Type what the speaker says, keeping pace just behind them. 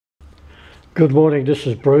Good morning, this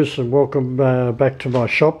is Bruce and welcome back to my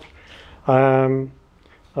shop. I've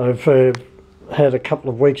had a couple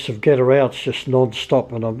of weeks of getter outs just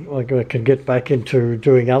non-stop, and I can get back into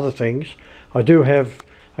doing other things. I do have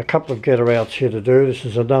a couple of getter outs here to do. This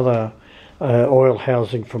is another oil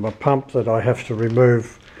housing from a pump that I have to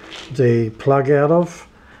remove the plug out of,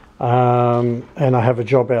 and I have a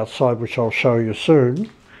job outside which I'll show you soon.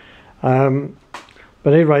 But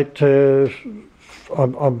at any rate,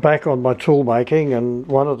 I'm back on my tool making, and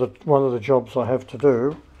one of the jobs I have to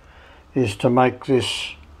do is to make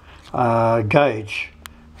this gauge.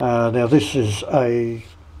 Now this is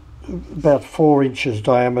about 4 inches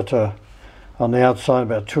diameter on the outside,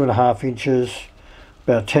 about 2.5 inches,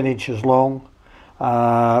 about 10 inches long,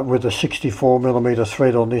 with a 64mm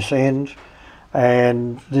thread on this end,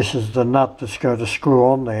 and this is the nut that's going to screw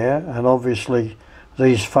on there. And obviously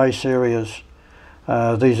these face areas,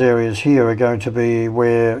 these areas here are going to be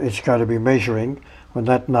where it's going to be measuring. When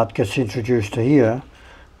that nut gets introduced to here,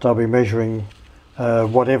 they'll be measuring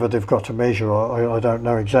whatever they've got to measure. I don't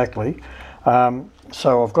know exactly.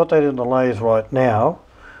 So I've got that in the lathe right now.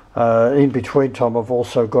 In between time, I've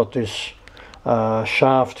also got this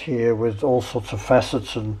shaft here with all sorts of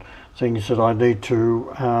facets and things that I need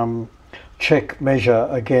to check, measure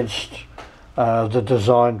against the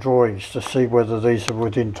design drawings to see whether these are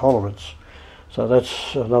within tolerance. So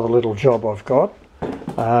that's another little job I've got.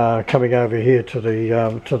 Coming over here to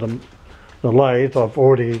the lathe, I've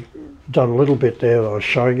already done a little bit there that I was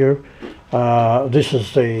showing you. This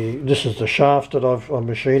is the shaft that I'm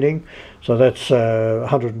machining. So that's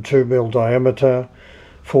 102mm diameter,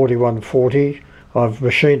 4140. I've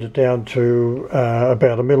machined it down to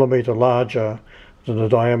about 1mm larger than the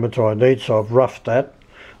diameter I need. So I've roughed that.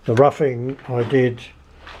 The roughing I did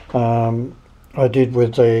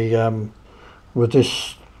with the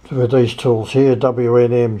with these tools here,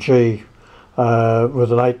 WNMG,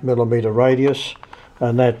 with an 8mm radius,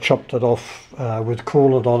 and that chopped it off with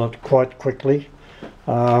coolant on it quite quickly.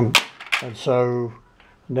 And so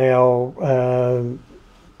now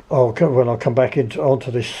when I come back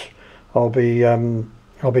onto this, I'll be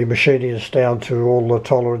machining this down to all the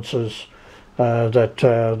tolerances that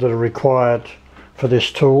are required for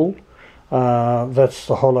this tool. That's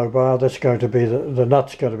the hollow bar. That's going to be the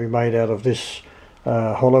nut's going to be made out of this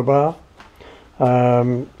hollow bar.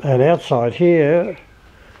 And outside here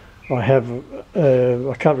I have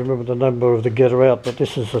I can't remember the number of the getter out, but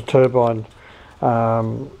this is a turbine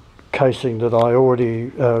casing that I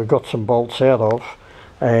already got some bolts out of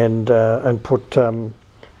and put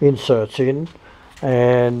inserts in.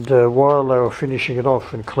 And while they were finishing it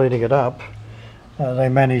off and cleaning it up, they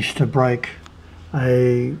managed to break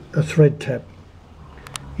a thread tap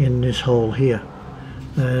in this hole here,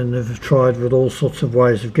 and they've tried with all sorts of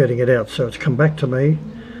ways of getting it out. So it's come back to me,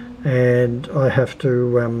 and I have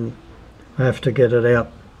to get it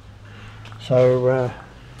out. So a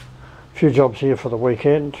few jobs here for the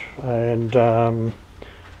weekend, and then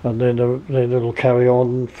it'll carry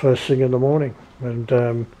on first thing in the morning. And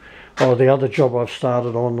the other job I've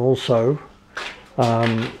started on also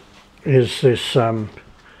is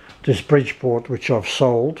this Bridgeport, which I've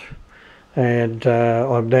sold, and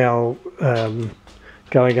I'm now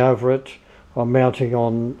going over it. I'm mounting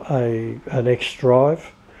on an X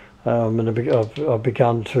drive, and I've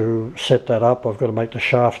begun to set that up. I've got to make the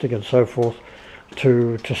shafting and so forth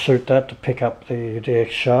to suit that, to pick up the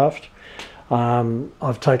X shaft.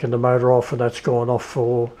 I've taken the motor off, and that's gone off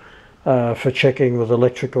for checking with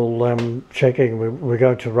electrical checking. We're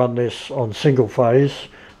going to run this on single phase.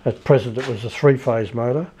 At present it was a 3-phase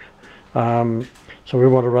motor. So we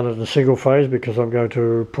want to run it in single phase because I'm going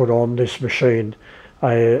to put on this machine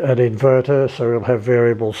an inverter, so it'll have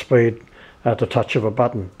variable speed at the touch of a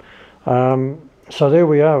button. So there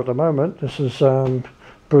we are at the moment. This is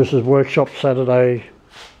Bruce's workshop, Saturday,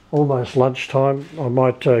 almost lunchtime. I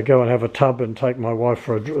might go and have a tub and take my wife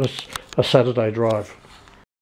for a Saturday drive.